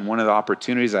Refresh, and one of the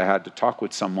opportunities I had to talk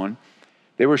with someone,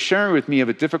 they were sharing with me of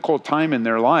a difficult time in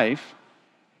their life,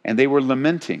 and they were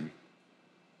lamenting.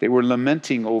 They were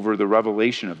lamenting over the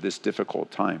revelation of this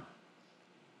difficult time.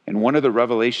 And one of the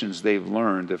revelations they've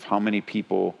learned of how many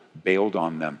people bailed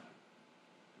on them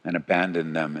and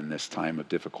abandoned them in this time of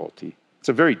difficulty. It's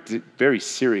a very, very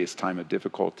serious time of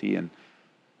difficulty, and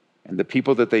the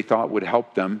people that they thought would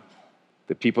help them,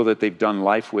 the people that they've done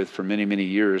life with for many, many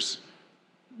years,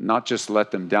 not just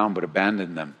let them down, but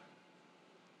abandon them.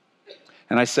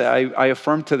 And I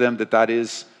affirm to them that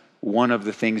is one of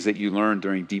the things that you learn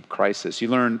during deep crisis. You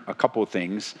learn a couple of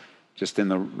things just in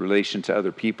the relation to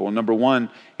other people. Number one,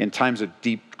 in times of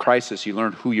deep crisis, you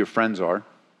learn who your friends are,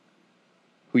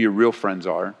 who your real friends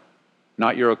are.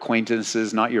 Not your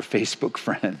acquaintances, not your Facebook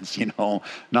friends,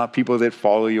 not people that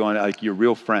follow you on, like your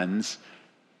real friends.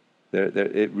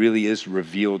 It really is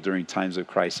revealed during times of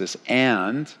crisis.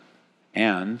 And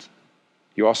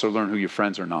you also learn who your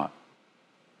friends are not,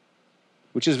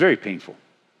 which is very painful.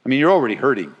 I mean, you're already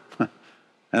hurting. And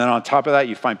then on top of that,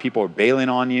 you find people are bailing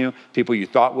on you, people you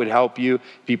thought would help you,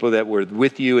 people that were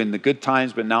with you in the good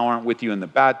times but now aren't with you in the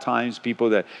bad times, people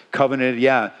that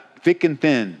covenanted, thick and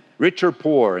thin, rich or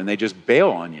poor, and they just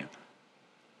bail on you.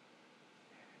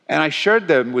 And I shared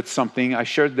with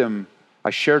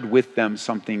them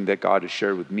something that God has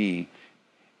shared with me.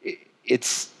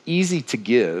 It's easy to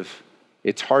give,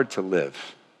 it's hard to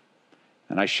live.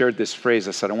 And I shared this phrase.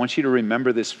 I said, I want you to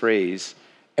remember this phrase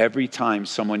every time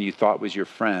someone you thought was your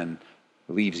friend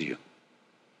leaves you,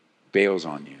 bails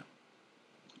on you,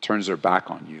 turns their back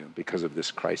on you because of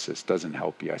this crisis, doesn't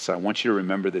help you. I said, I want you to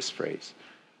remember this phrase.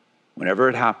 Whenever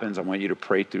it happens, I want you to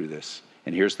pray through this.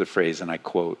 And here's the phrase, and I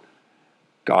quote,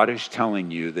 God is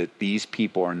telling you that these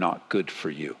people are not good for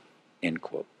you, end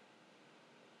quote.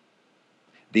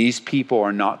 These people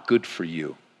are not good for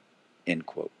you, end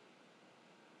quote.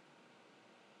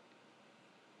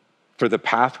 For the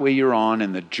pathway you're on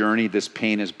and the journey this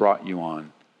pain has brought you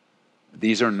on,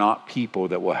 these are not people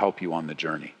that will help you on the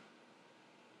journey.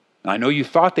 Now, I know you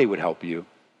thought they would help you,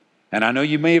 and I know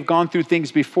you may have gone through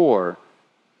things before,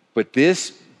 but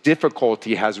this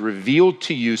difficulty has revealed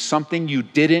to you something you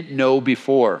didn't know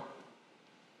before.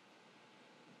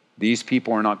 These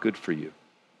people are not good for you.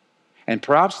 And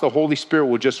perhaps the Holy Spirit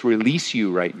will just release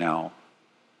you right now.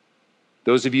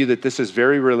 Those of you that this is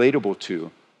very relatable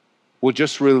to, will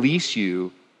just release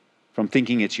you from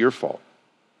thinking it's your fault.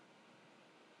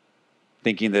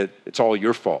 Thinking that it's all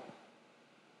your fault.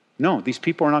 No, these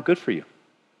people are not good for you.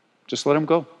 Just let them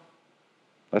go.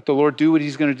 Let the Lord do what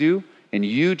he's going to do. And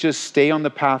you just stay on the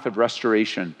path of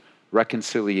restoration,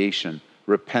 reconciliation,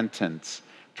 repentance,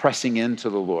 pressing into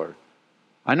the Lord.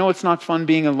 I know it's not fun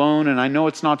being alone, and I know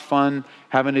it's not fun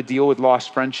having to deal with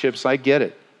lost friendships. I get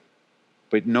it.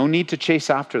 But no need to chase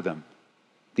after them.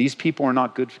 These people are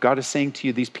not good. God is saying to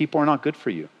you, these people are not good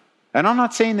for you. And I'm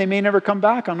not saying they may never come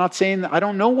back. I'm not saying I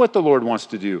don't know what the Lord wants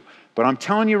to do. But I'm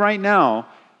telling you right now,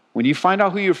 when you find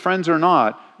out who your friends are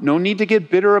not, no need to get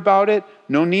bitter about it.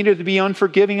 No need to be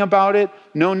unforgiving about it.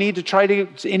 No need to try to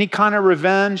get any kind of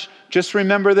revenge. Just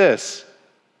remember this.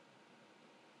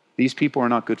 These people are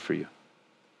not good for you.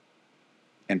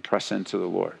 And press into the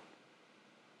Lord.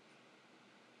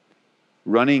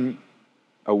 Running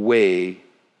away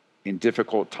in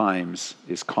difficult times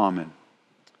is common.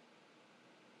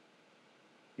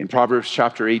 In Proverbs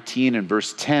chapter 18 and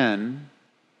verse 10,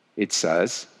 it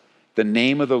says, the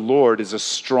name of the Lord is a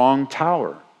strong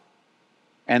tower,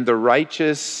 and the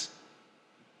righteous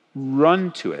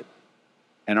run to it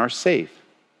and are safe.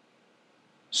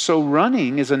 So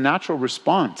running is a natural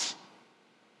response.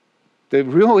 The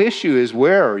real issue is,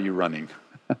 where are you running?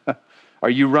 Are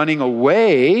you running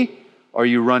away? Or are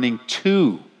you running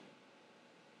to?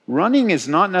 Running is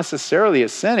not necessarily a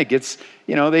sin. It gets,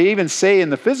 they even say in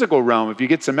the physical realm, if you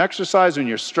get some exercise when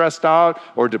you're stressed out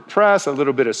or depressed, a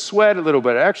little bit of sweat, a little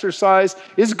bit of exercise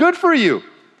is good for you.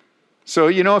 So,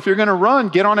 if you're going to run,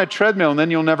 get on a treadmill and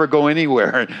then you'll never go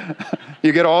anywhere.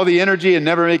 You get all the energy and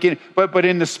never make it. But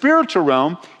in the spiritual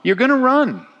realm, you're going to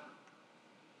run.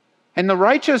 And the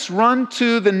righteous run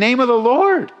to the name of the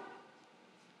Lord.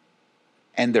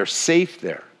 And they're safe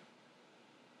there.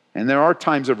 And there are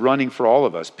times of running for all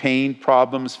of us. Pain,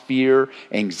 problems, fear,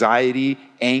 anxiety,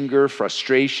 anger,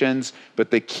 frustrations. But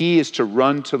the key is to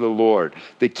run to the Lord.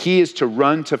 The key is to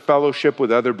run to fellowship with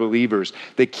other believers.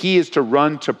 The key is to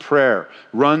run to prayer,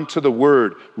 run to the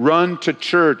Word, run to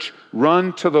church,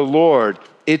 run to the Lord.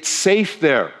 It's safe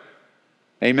there.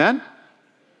 Amen?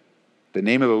 The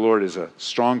name of the Lord is a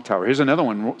strong tower. Here's another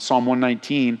one, Psalm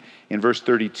 119 in verse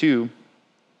 32.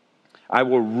 I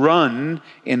will run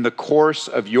in the course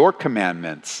of your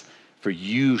commandments, for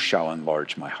you shall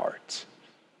enlarge my heart.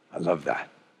 I love that.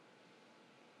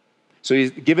 So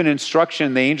he's given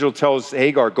instruction. The angel tells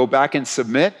Hagar, go back and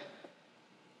submit.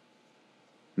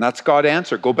 And that's God's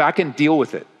answer. Go back and deal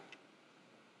with it.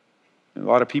 A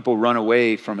lot of people run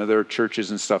away from other churches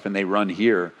and stuff, and they run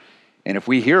here. And if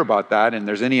we hear about that and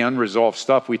there's any unresolved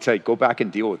stuff, we say, go back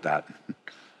and deal with that.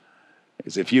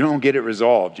 Is if you don't get it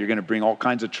resolved, you're going to bring all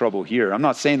kinds of trouble here. I'm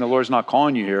not saying the Lord's not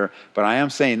calling you here, but I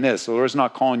am saying this. The Lord's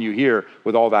not calling you here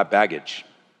with all that baggage.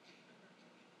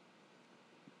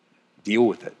 Deal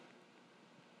with it.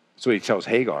 That's what he tells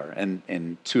Hagar,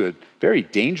 and to a very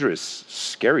dangerous,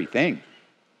 scary thing.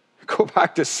 Go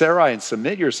back to Sarai and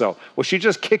submit yourself. Well, she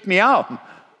just kicked me out.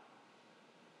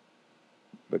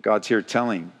 But God's here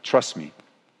telling, trust me,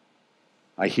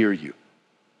 I hear you.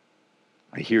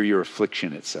 I hear your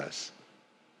affliction, it says.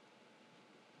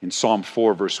 In Psalm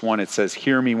 4, verse 1, it says,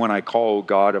 hear me when I call, O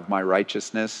God of my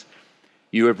righteousness.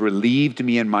 You have relieved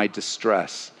me in my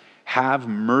distress. Have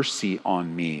mercy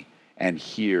on me and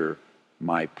hear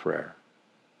my prayer.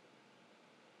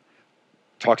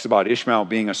 Talks about Ishmael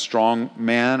being a strong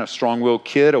man, a strong-willed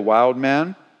kid, a wild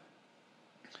man.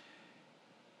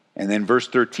 And then verse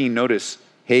 13, notice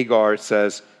Hagar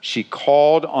says, she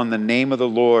called on the name of the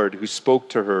Lord who spoke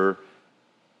to her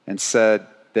and said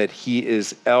that he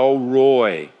is El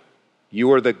Roi.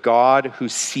 You are the God who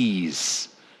sees.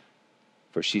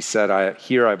 For she said,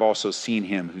 I've also seen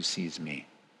him who sees me.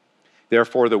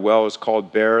 Therefore, the well is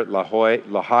called Ber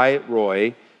Lahai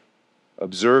Roi.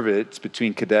 Observe it, it's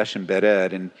between Kadesh and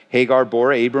Bered. And Hagar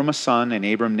bore Abram a son, and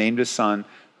Abram named his son,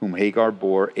 whom Hagar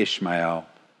bore Ishmael.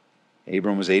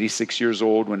 Abram was 86 years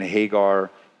old when Hagar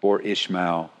bore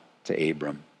Ishmael to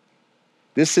Abram.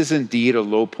 This is indeed a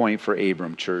low point for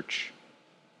Abram, church.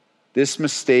 This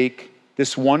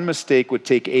one mistake would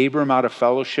take Abram out of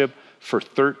fellowship for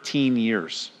 13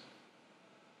 years.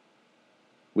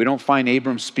 We don't find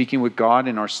Abram speaking with God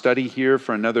in our study here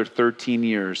for another 13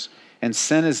 years. And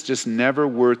sin is just never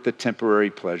worth the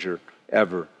temporary pleasure,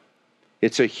 ever.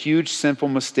 It's a huge sinful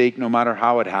mistake no matter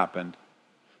how it happened.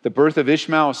 The birth of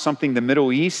Ishmael is something the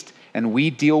Middle East and we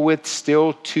deal with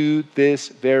still to this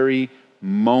very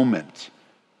moment.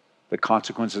 The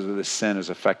consequences of this sin is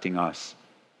affecting us.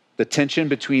 The tension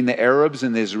between the Arabs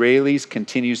and the Israelis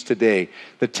continues today.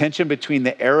 The tension between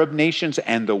the Arab nations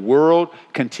and the world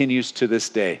continues to this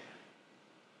day.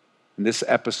 In this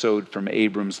episode from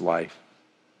Abram's life.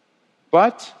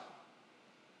 But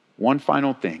one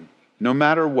final thing. No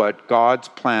matter what, God's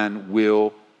plan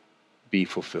will be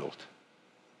fulfilled.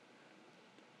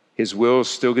 His will is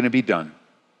still going to be done.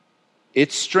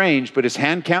 It's strange, but his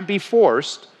hand can't be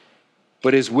forced,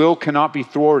 but his will cannot be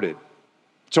thwarted.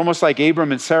 It's almost like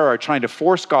Abram and Sarah are trying to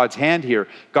force God's hand here.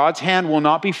 God's hand will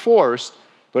not be forced,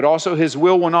 but also his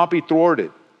will not be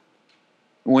thwarted.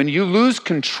 When you lose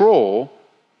control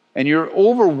and you're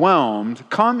overwhelmed,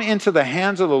 come into the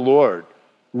hands of the Lord.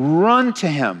 Run to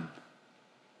him.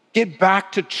 Get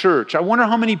back to church. I wonder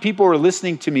how many people are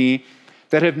listening to me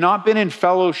that have not been in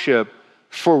fellowship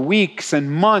for weeks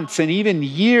and months and even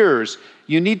years.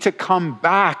 You need to come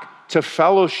back to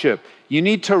fellowship. You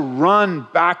need to run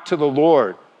back to the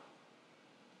Lord.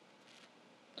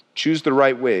 Choose the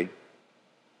right way,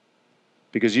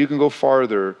 because you can go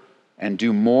farther and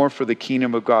do more for the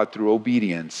kingdom of God through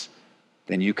obedience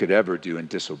than you could ever do in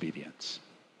disobedience.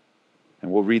 And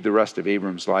we'll read the rest of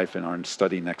Abram's life in our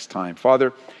study next time.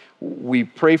 Father, we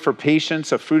pray for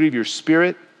patience. A fruit of your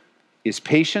Spirit is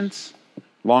patience,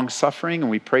 long-suffering,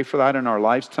 and we pray for that in our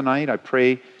lives tonight. I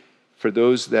pray for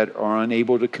those that are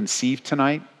unable to conceive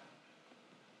tonight.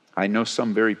 I know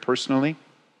some very personally.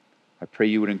 I pray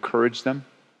you would encourage them.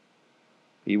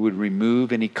 You would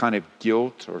remove any kind of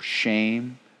guilt or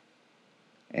shame,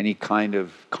 any kind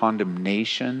of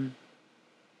condemnation.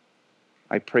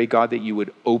 I pray, God, that you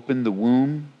would open the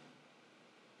womb.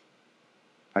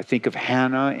 I think of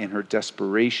Hannah in her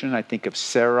desperation. I think of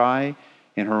Sarai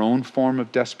in her own form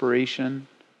of desperation.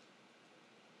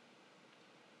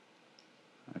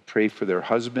 I pray for their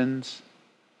husbands.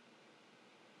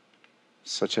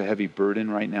 Such a heavy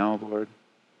burden right now, Lord.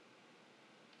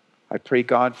 I pray,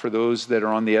 God, for those that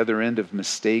are on the other end of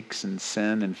mistakes and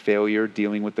sin and failure,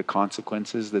 dealing with the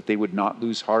consequences, that they would not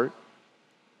lose heart,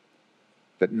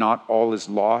 that not all is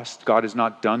lost. God is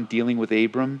not done dealing with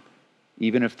Abram.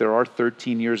 Even if there are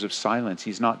 13 years of silence,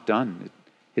 he's not done.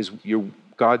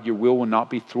 God, your will not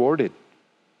be thwarted.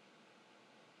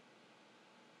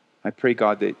 I pray,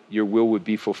 God, that your will would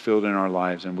be fulfilled in our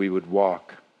lives and we would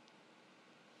walk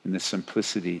in the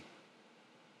simplicity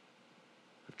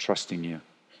of trusting you.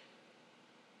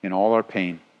 In all our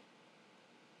pain,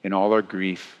 in all our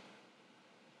grief,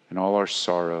 in all our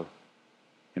sorrow,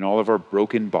 in all of our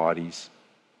broken bodies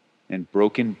and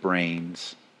broken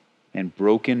brains and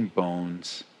broken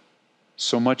bones.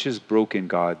 So much is broken,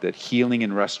 God, that healing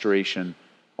and restoration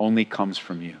only comes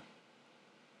from you.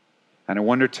 And I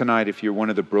wonder tonight if you're one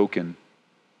of the broken.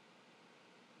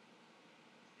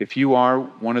 If you are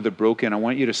one of the broken, I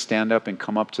want you to stand up and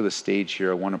come up to the stage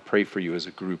here. I want to pray for you as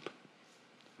a group.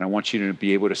 And I want you to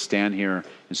be able to stand here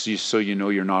and so you know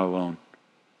you're not alone.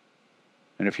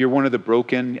 And if you're one of the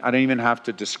broken, I don't even have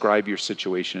to describe your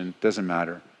situation. It doesn't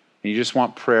matter. And you just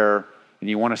want prayer and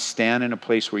you want to stand in a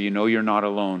place where you know you're not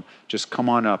alone, just come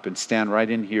on up and stand right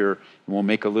in here, and we'll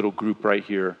make a little group right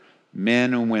here.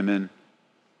 Men and women,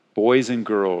 boys and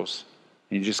girls.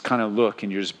 And you just kind of look,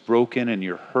 and you're just broken, and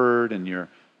you're hurt, and you're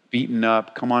beaten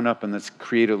up. Come on up, and let's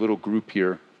create a little group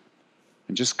here.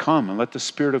 And just come, and let the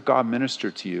Spirit of God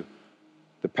minister to you.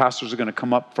 The pastors are going to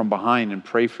come up from behind and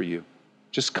pray for you.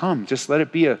 Just come. Just let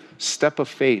it be a step of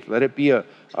faith. Let it be an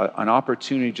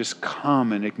opportunity. Just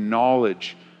come and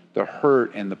acknowledge the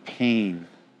hurt and the pain,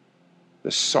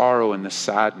 the sorrow and the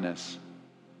sadness,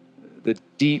 the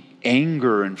deep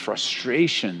anger and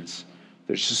frustrations.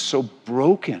 They're just so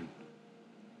broken.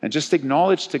 And just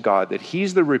acknowledge to God that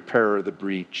He's the repairer of the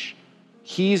breach.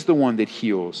 He's the one that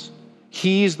heals.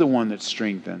 He's the one that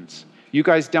strengthens. You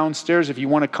guys downstairs, if you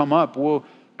want to come up, well,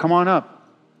 come on up.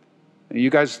 You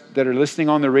guys that are listening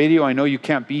on the radio, I know you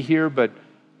can't be here, but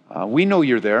we know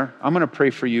you're there. I'm going to pray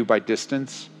for you by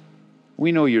distance.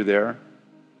 We know you're there.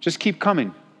 Just keep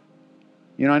coming.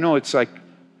 You know, I know it's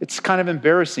kind of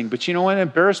embarrassing, but you know what?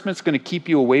 Embarrassment's going to keep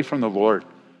you away from the Lord.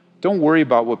 Don't worry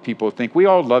about what people think. We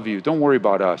all love you. Don't worry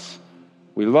about us.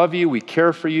 We love you. We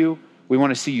care for you. We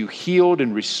want to see you healed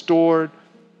and restored.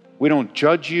 We don't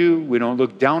judge you. We don't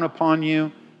look down upon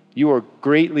you. You are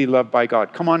greatly loved by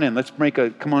God. Come on in.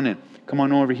 Come on in. Come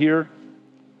on over here.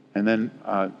 And then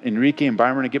Enrique and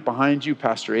Byron are going to get behind you.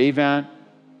 Pastor Avant.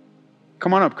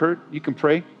 Come on up, Kurt. You can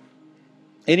pray.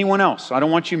 Anyone else? I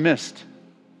don't want you missed.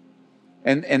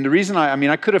 And the reason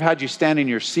I could have had you stand in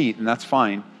your seat, and that's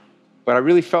fine. But I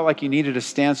really felt like you needed to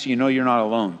stand so you know you're not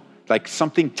alone. Like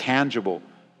something tangible.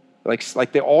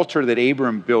 Like the altar that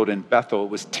Abram built in Bethel, it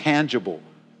was tangible.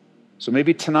 So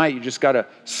maybe tonight you just got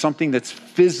something that's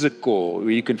physical, where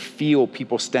you can feel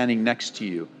people standing next to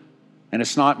you. And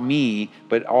it's not me,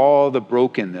 but all the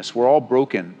brokenness. We're all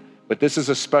broken. But this is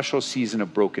a special season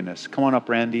of brokenness. Come on up,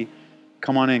 Randy.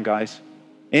 Come on in, guys.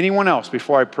 Anyone else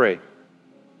before I pray?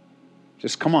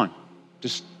 Just come on.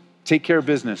 Just take care of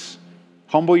business.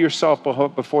 Humble yourself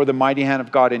before the mighty hand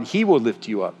of God, and He will lift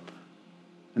you up.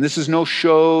 And this is no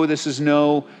show. This is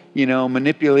no,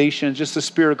 manipulation. Just the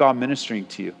Spirit of God ministering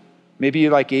to you. Maybe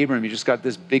you're like Abram. You just got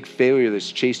this big failure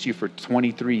that's chased you for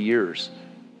 23 years.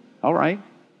 All right.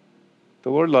 The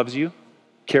Lord loves you.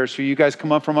 Cares for you. You guys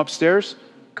come up from upstairs.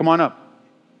 Come on up.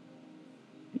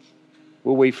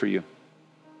 We'll wait for you.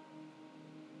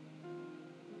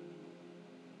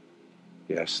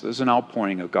 Yes, there's an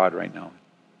outpouring of God right now.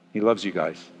 He loves you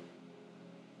guys.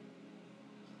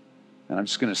 And I'm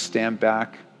just going to stand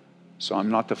back so I'm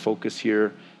not the focus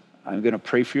here. I'm going to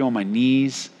pray for you on my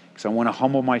knees because I want to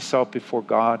humble myself before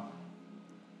God.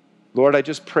 Lord, I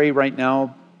just pray right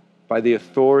now by the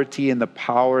authority and the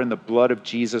power and the blood of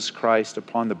Jesus Christ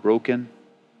upon the broken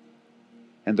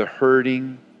and the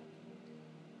hurting,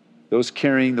 those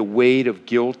carrying the weight of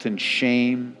guilt and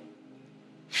shame,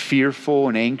 fearful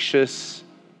and anxious,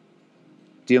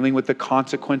 dealing with the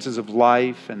consequences of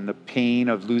life and the pain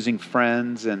of losing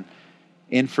friends and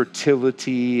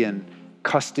infertility and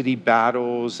custody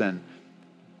battles and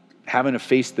having to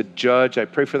face the judge. I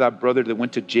pray for that brother that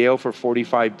went to jail for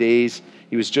 45 days.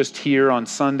 He was just here on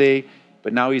Sunday,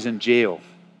 but now he's in jail.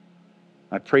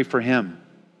 I pray for him.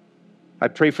 I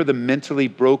pray for the mentally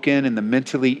broken and the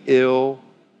mentally ill,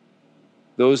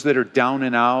 those that are down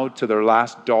and out to their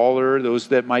last dollar, those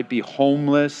that might be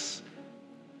homeless.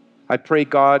 I pray,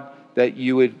 God, that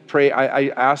you would pray. I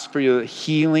ask for your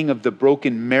healing of the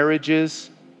broken marriages,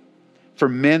 for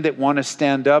men that want to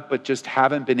stand up but just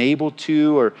haven't been able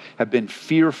to or have been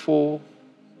fearful.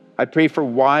 I pray for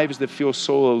wives that feel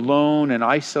so alone and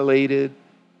isolated,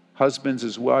 husbands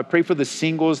as well. I pray for the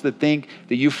singles that think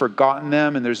that you've forgotten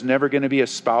them and there's never going to be a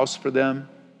spouse for them.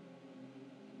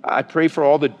 I pray for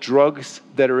all the drugs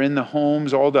that are in the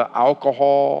homes, all the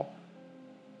alcohol.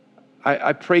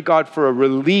 I pray, God, for a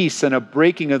release and a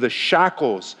breaking of the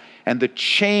shackles and the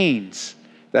chains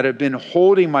that have been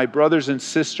holding my brothers and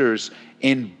sisters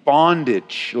in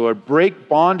bondage. Lord, break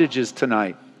bondages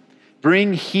tonight.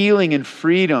 Bring healing and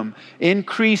freedom.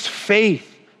 Increase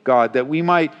faith, God, that we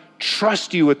might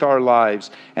trust you with our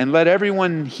lives, and let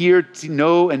everyone here to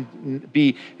know and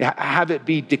have it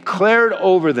be declared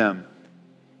over them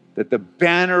that the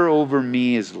banner over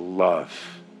me is love,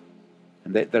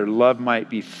 and that their love might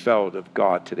be felt of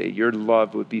God today. Your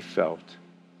love would be felt.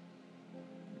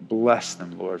 Bless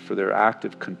them, Lord, for their act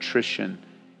of contrition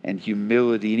and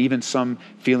humility, and even some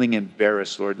feeling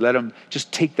embarrassed, Lord. Let them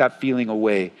just take that feeling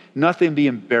away. Nothing to be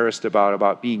embarrassed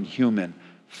about being human,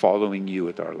 following you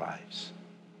with our lives.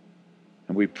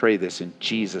 And we pray this in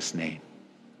Jesus' name.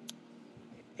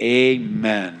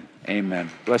 Amen. Amen.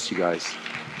 Bless you guys.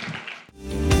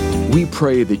 We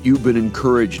pray that you've been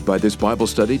encouraged by this Bible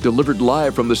study delivered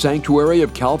live from the sanctuary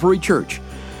of Calvary Church.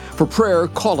 For prayer,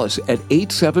 call us at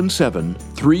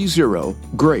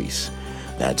 877-30-GRACE.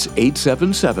 That's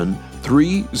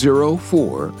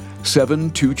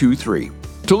 877-304-7223.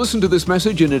 To listen to this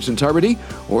message in its entirety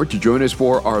or to join us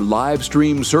for our live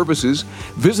stream services,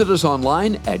 visit us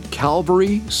online at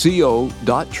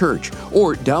calvaryco.church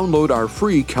or download our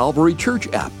free Calvary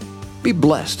Church app. Be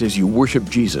blessed as you worship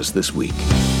Jesus this week.